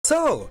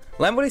So,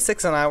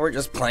 Lambo86 and I were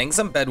just playing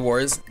some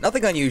Bedwars,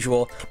 nothing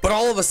unusual, but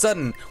all of a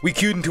sudden, we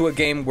queued into a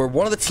game where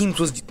one of the teams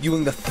was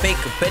doing the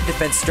fake bed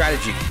defense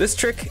strategy. This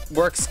trick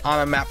works on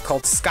a map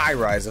called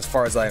Skyrise, as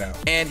far as I know.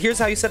 And here's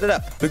how you set it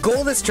up. The goal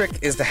of this trick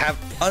is to have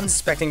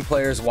unsuspecting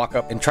players walk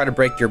up and try to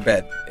break your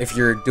bed if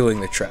you're doing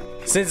the trap.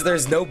 Since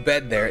there's no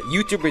bed there,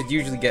 YouTubers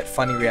usually get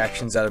funny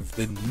reactions out of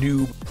the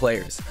noob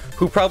players,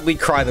 who probably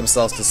cry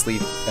themselves to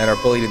sleep and are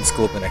bullied in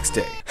school the next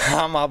day.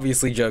 I'm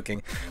obviously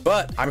joking,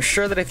 but I'm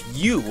sure that if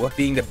you,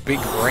 being the big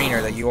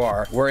brainer that you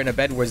are, were in a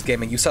Bedwars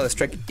game and you saw this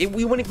trick,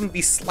 we wouldn't even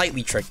be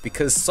slightly tricked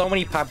because so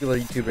many popular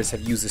YouTubers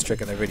have used this trick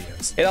in their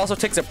videos. It also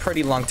takes a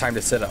pretty long time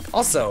to set up.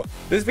 Also,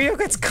 this video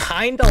gets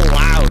kinda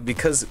loud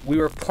because we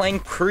were playing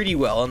pretty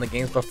well in the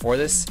games before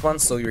this one,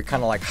 so we were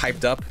kinda like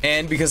hyped up,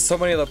 and because so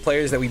many of the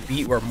players that we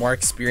beat were more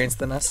experienced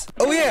than us.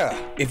 Oh yeah,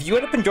 if you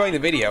end up enjoying the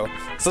video,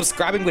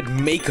 subscribing would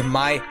make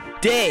my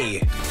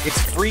day.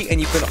 It's free and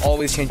you can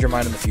always change your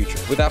mind in the future.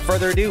 Without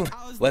further ado,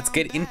 let's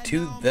get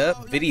into the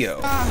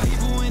video.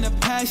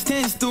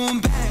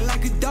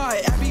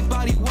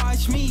 Everybody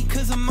watch me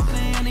cuz I'm on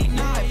it and they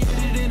not.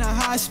 Put it in a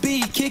high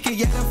speed, kick it,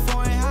 get a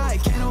foreign high.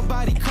 Can't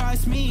nobody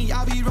cross me.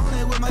 I'll be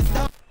rolling with my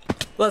stuff.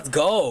 Let's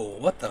go.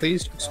 What the?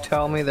 Please just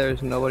tell me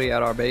there's nobody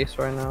at our base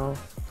right now.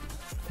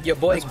 Your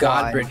boy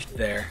God bridged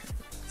there.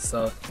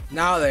 So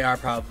now they are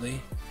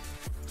probably.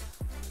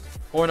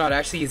 Or not,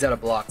 actually he's out of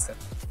blocks.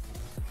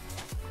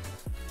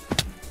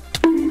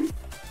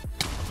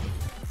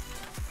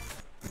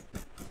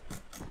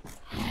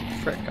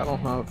 Frick, I don't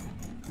have.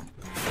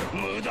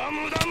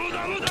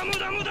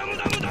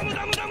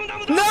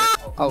 No!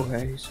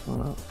 Okay, he's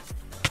going up.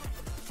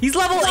 He's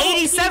level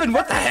 87,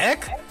 what the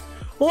heck?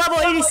 Level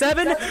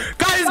 87?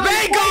 Got his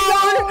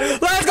bacon!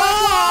 Let's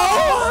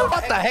go!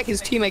 What the heck,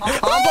 his teammate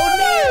comboed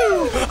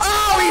me?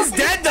 Oh, he's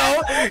dead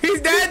though! He's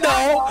dead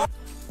though!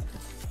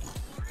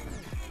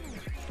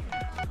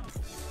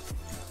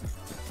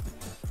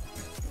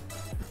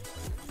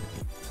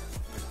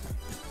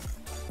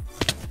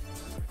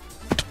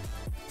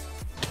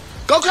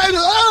 Go crazy!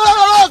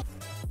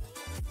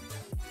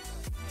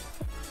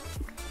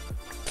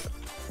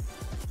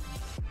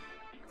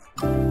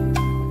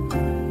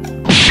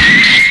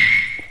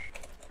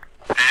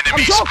 I'm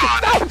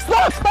joking!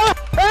 Stop!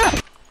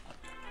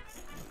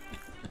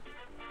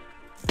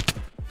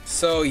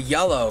 So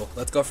yellow,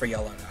 let's go for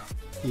yellow now.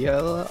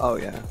 Yellow? Oh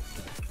yeah.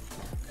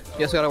 You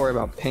just gotta worry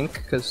about pink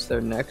because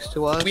they're next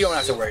to us. We don't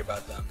have to worry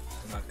about them.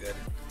 They're not good.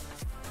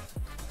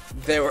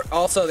 They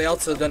also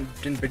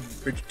didn't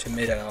bridge to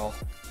mid at all.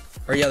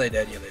 Or yeah, they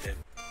did. Yeah, they did.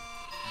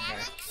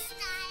 Okay.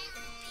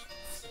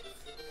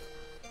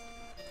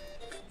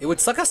 It would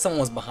suck if someone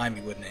was behind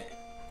me, wouldn't it?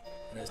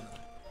 There's no.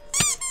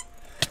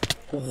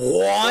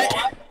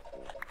 What?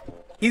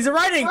 He's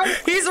running!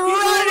 He's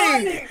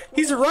running!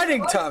 He's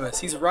running, Thomas.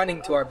 He's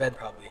running to our bed,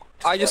 probably.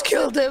 I just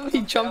killed him.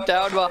 He jumped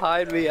down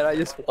behind me and I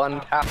just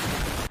one tap.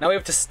 Now we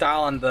have to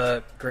style on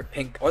the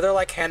pink. Or they're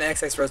like Hannah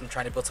XX Rose and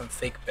trying to build some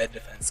fake bed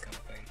defense kind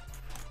of thing.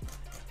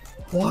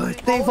 What?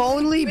 They've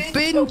only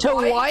been to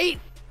white?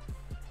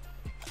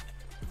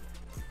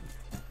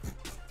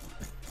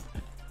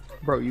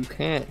 Bro, you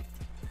can't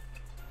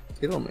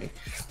kill me.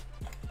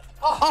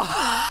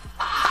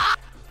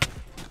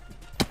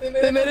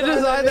 They made a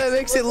design that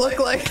makes it look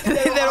like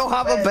they don't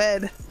have a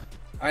bed.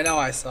 I know,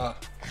 I saw.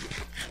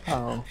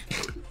 Oh.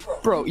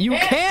 Bro, you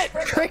can't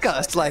trick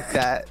us like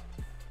that.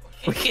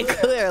 We can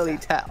clearly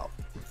tell.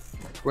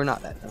 We're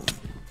not that dumb.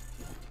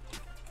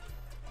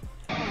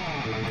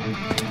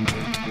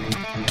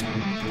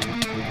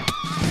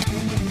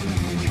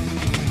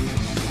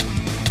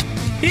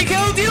 He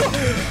killed you?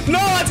 No,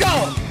 let's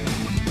go!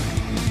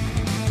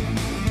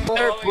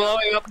 They're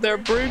blowing up their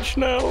bridge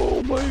now.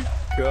 Oh my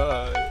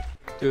god.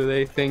 Do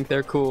they think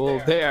they're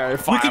cool? They are.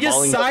 We can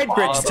just side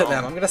bridge to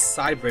them. I'm gonna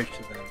side bridge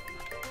to them.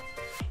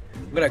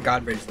 I'm gonna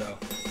god bridge though.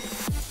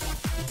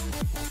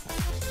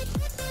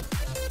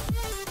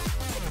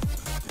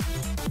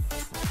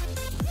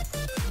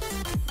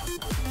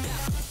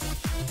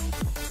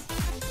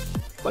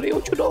 Buddy,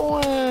 what you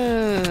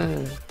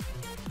doing?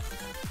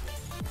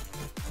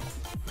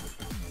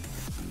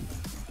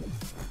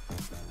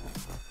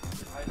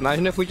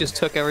 Imagine if we just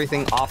took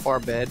everything off our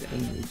bed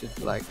and we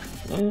just like.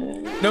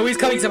 No, he's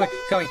coming,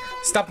 coming.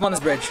 Stop him on this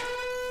bridge.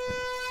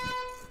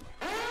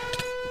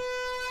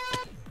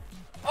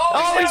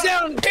 Oh, he's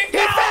down! He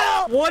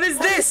fell! What is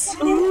this?